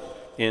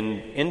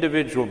in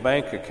individual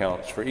bank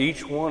accounts for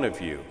each one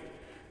of you,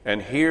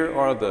 and here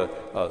are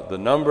the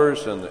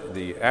numbers and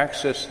the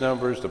access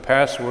numbers, the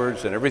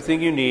passwords, and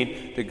everything you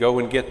need to go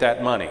and get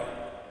that money.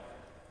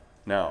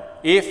 Now,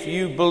 if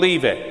you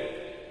believe it,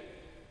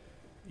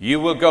 you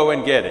will go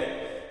and get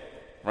it,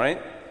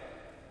 right?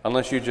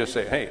 Unless you just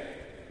say, hey,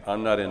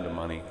 I'm not into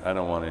money. I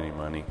don't want any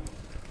money.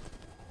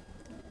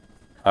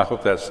 I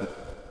hope that's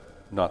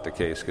not the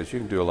case, because you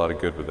can do a lot of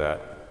good with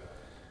that.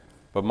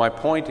 But my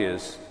point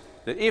is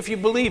that if you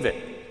believe it,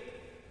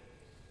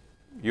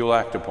 you'll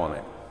act upon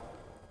it.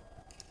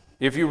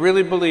 If you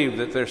really believe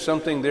that there's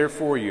something there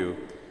for you,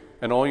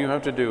 and all you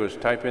have to do is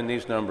type in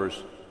these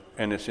numbers,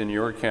 and it's in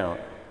your account,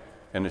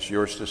 and it's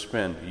yours to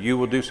spend, you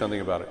will do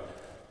something about it.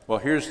 Well,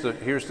 here's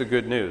the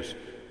good news.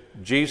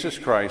 Jesus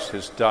Christ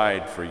has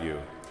died for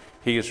you.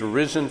 He is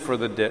risen from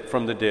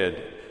the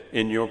dead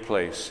in your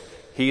place.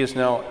 He is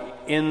now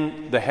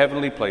in the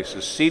heavenly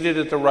places, seated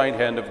at the right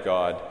hand of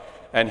God,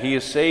 and he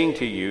is saying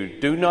to you,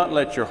 do not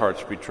let your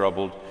hearts be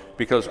troubled,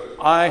 because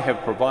I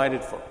have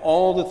provided for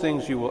all the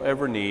things you will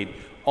ever need.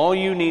 All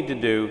you need to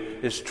do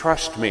is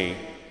trust me.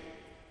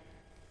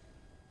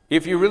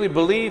 If you really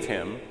believe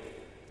him,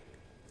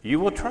 you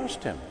will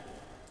trust him.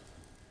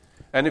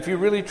 And if you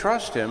really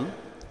trust him,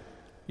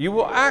 you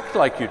will act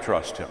like you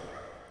trust him.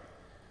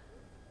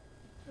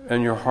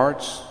 And your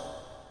hearts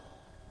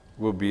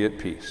will be at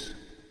peace.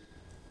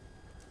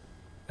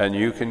 And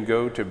you can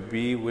go to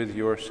be with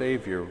your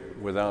Savior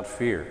without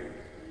fear.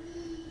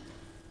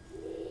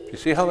 You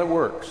see how that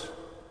works?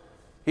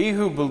 He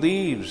who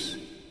believes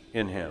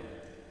in him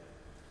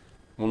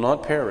will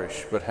not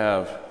perish, but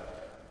have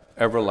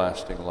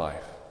everlasting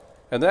life.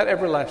 And that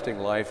everlasting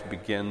life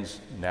begins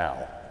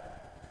now.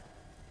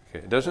 Okay,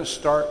 it doesn't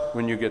start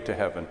when you get to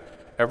heaven.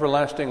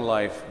 Everlasting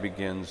life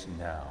begins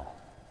now.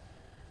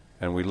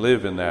 And we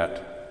live in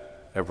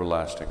that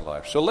everlasting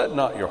life. So let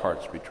not your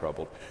hearts be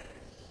troubled.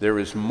 There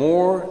is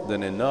more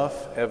than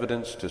enough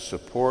evidence to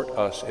support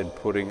us in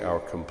putting our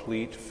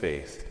complete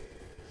faith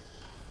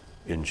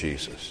in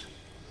Jesus.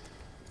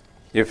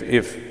 If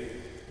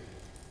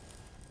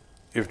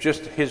If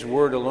just his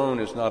word alone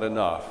is not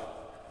enough,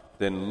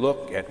 then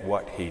look at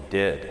what he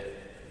did.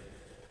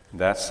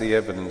 That's the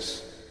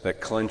evidence that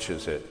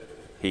clinches it.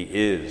 He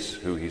is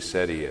who he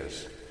said he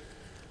is.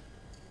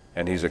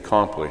 And he's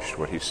accomplished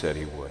what he said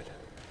he would.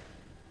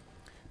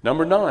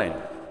 Number 9.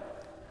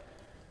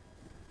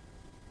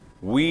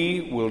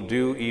 We will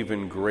do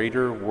even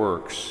greater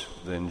works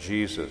than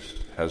Jesus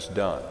has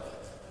done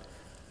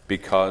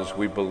because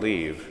we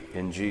believe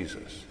in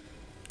Jesus.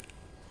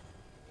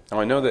 Now,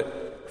 I know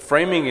that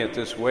framing it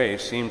this way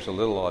seems a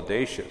little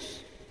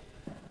audacious,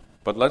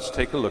 but let's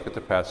take a look at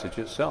the passage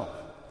itself.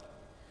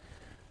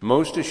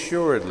 Most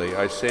assuredly,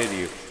 I say to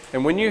you,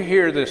 and when you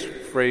hear this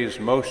phrase,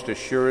 most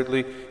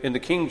assuredly, in the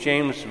King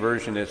James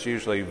Version, it's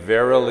usually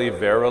verily,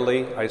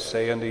 verily, I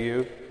say unto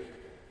you.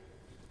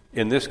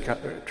 In this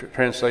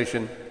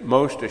translation,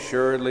 most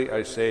assuredly,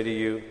 I say to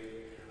you.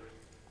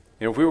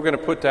 If we were going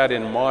to put that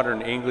in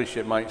modern English,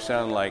 it might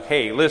sound like,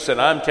 hey, listen,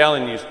 I'm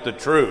telling you the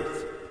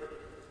truth.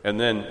 And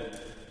then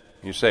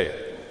you say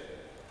it.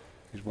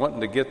 He's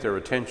wanting to get their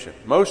attention.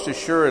 Most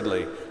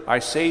assuredly, I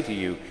say to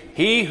you,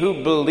 he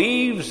who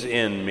believes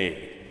in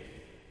me,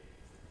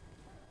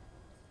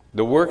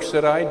 the works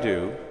that I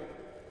do,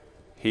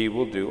 he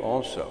will do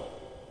also.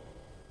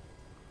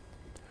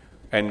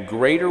 And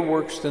greater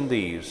works than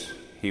these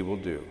he will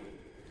do,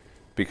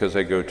 because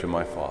I go to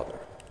my Father.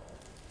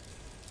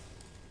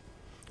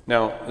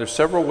 Now, there's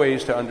several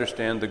ways to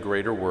understand the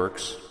greater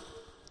works.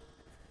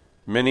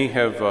 Many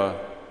have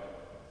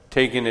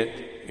taken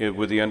it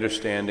with the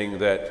understanding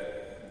that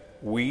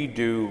we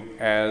do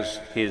as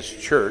his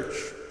church,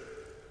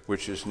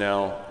 which is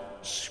now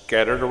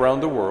scattered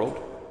around the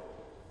world,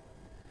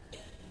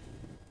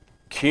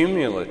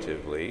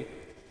 cumulatively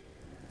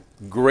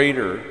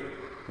greater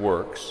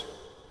works,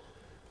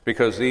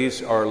 because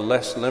these are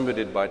less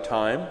limited by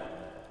time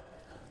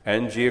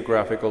and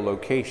geographical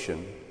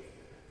location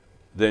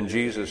than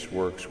Jesus'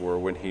 works were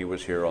when he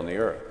was here on the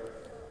earth.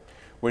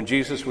 When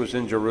Jesus was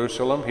in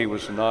Jerusalem, he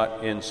was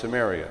not in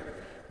Samaria.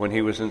 When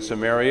he was in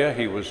Samaria,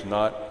 he was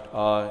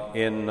not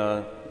in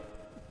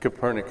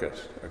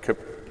Copernicus.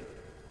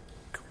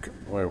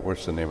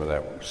 What's the name of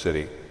that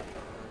city?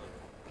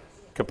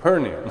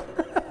 Capernaum.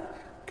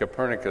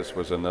 Copernicus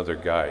was another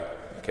guy.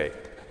 Okay.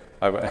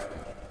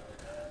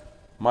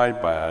 My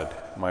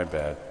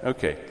bad.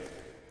 Okay.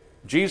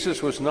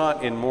 Jesus was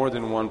not in more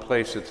than one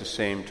place at the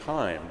same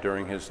time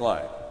during his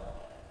life.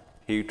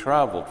 He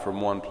traveled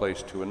from one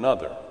place to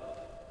another.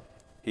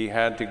 He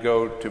had to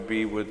go to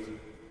be with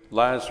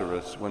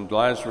Lazarus. When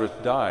Lazarus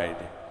died,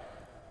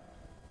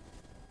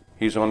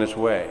 he's on his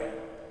way.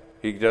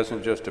 He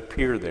doesn't just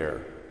appear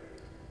there.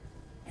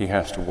 He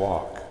has to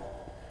walk.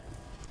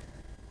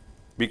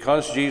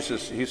 Because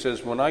Jesus, he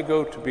says, when I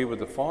go to be with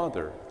the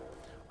Father,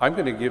 I'm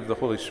going to give the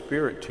Holy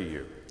Spirit to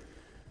you.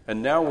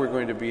 And now we're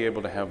going to be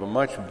able to have a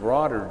much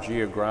broader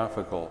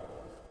geographical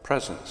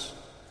presence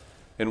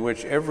in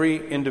which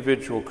every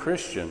individual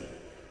Christian,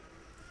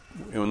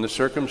 when the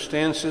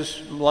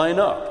circumstances line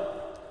up,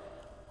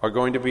 are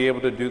going to be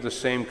able to do the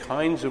same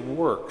kinds of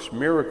works,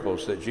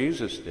 miracles that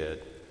Jesus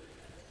did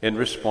in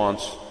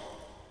response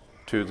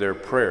to their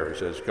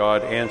prayers, as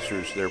God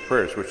answers their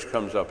prayers, which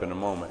comes up in a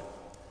moment.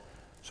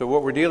 So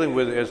what we're dealing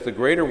with as the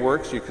greater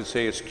works, you could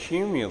say, is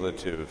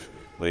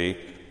cumulatively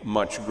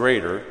much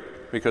greater,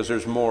 because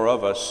there's more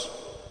of us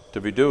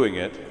to be doing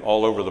it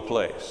all over the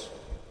place.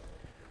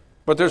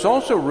 But there's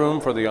also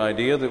room for the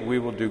idea that we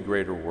will do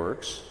greater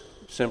works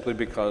simply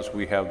because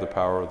we have the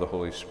power of the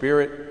Holy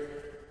Spirit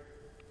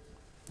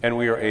and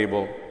we are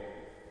able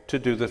to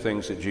do the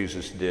things that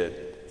Jesus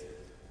did,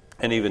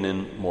 and even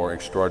in more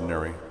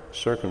extraordinary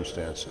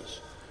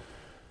circumstances.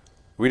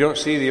 We don't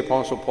see the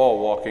Apostle Paul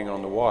walking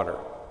on the water,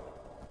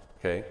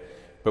 okay?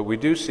 But we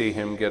do see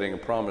him getting a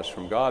promise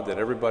from God that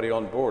everybody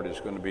on board is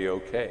going to be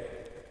okay.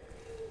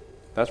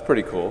 That's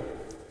pretty cool.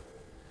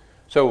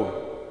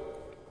 So,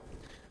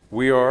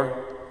 we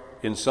are,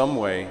 in some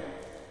way,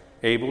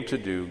 able to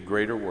do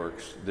greater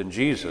works than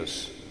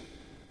Jesus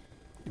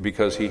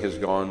because he has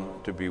gone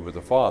to be with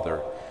the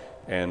Father,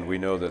 and we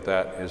know that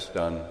that is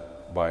done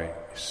by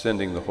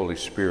sending the Holy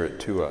Spirit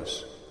to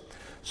us.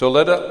 So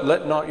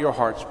let not your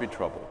hearts be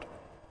troubled.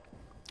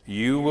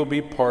 You will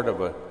be part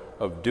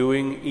of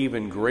doing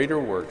even greater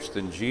works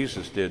than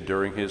Jesus did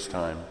during his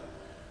time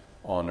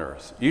on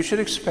earth. You should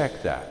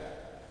expect that.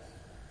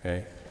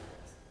 Okay?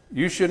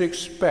 You should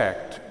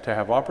expect to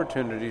have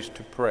opportunities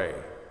to pray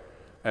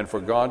and for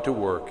God to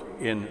work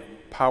in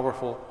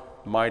powerful,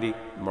 mighty,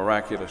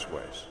 miraculous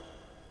ways.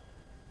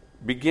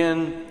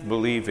 Begin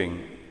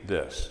believing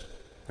this,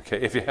 okay,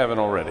 if you haven't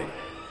already.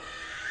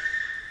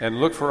 And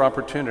look for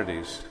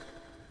opportunities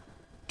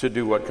to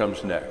do what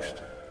comes next.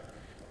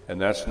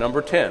 And that's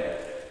number 10.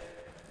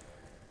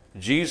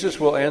 Jesus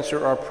will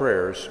answer our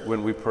prayers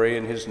when we pray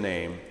in his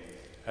name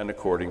and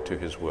according to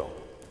his will.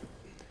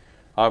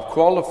 I've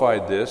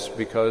qualified this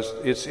because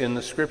it's in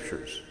the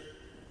Scriptures.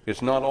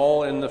 It's not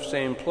all in the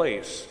same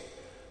place,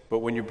 but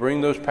when you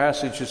bring those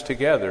passages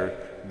together,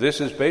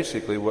 this is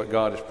basically what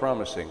God is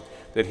promising,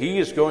 that he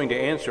is going to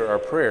answer our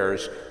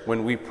prayers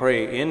when we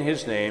pray in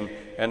his name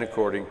and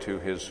according to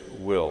his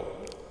will.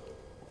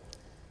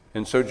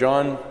 And so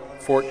John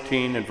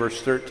 14 and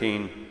verse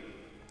 13,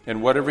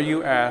 and whatever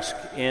you ask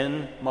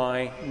in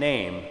my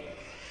name,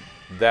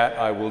 that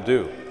I will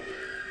do.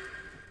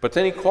 But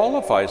then he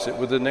qualifies it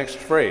with the next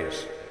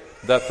phrase,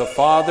 that the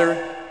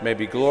Father may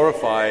be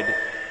glorified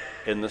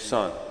in the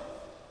Son.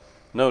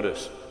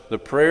 Notice, the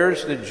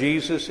prayers that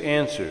Jesus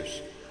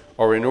answers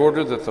are in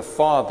order that the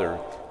Father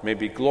may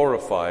be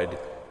glorified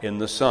in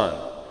the Son.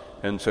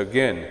 And so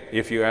again,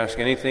 if you ask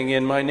anything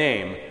in my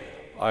name,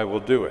 I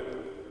will do it.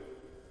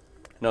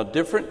 Now,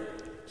 different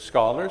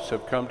scholars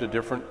have come to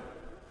different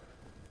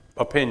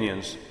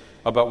opinions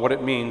about what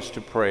it means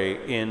to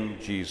pray in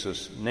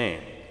Jesus'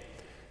 name.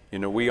 You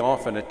know, we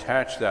often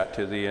attach that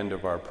to the end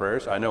of our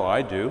prayers. I know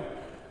I do.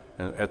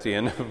 At the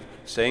end of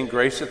saying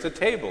grace at the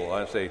table,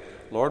 I say,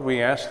 Lord,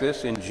 we ask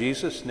this in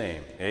Jesus'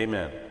 name.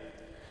 Amen.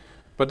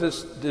 But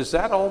is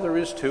that all there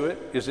is to it?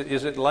 Is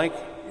it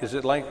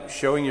like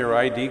showing your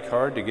ID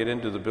card to get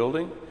into the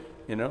building?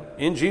 You know,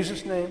 in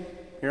Jesus' name,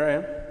 here I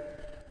am.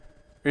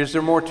 Is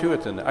there more to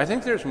it than that? I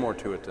think there's more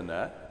to it than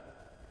that.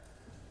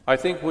 I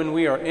think when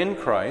we are in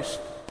Christ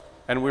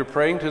and we're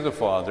praying to the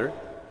Father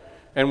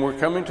and we're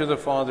coming to the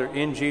Father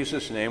in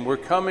Jesus' name, we're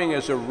coming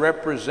as a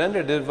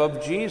representative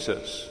of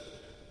Jesus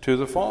to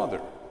the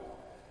Father.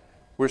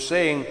 We're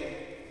saying,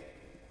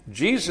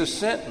 Jesus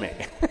sent me.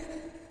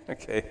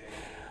 Okay.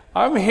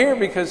 I'm here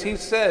because he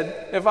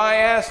said, if I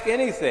ask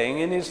anything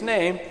in his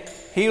name,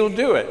 he'll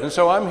do it. And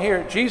so I'm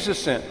here. Jesus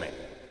sent me.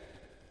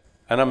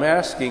 And I'm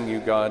asking you,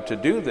 God, to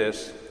do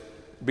this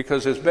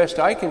because as best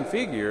I can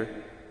figure,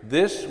 this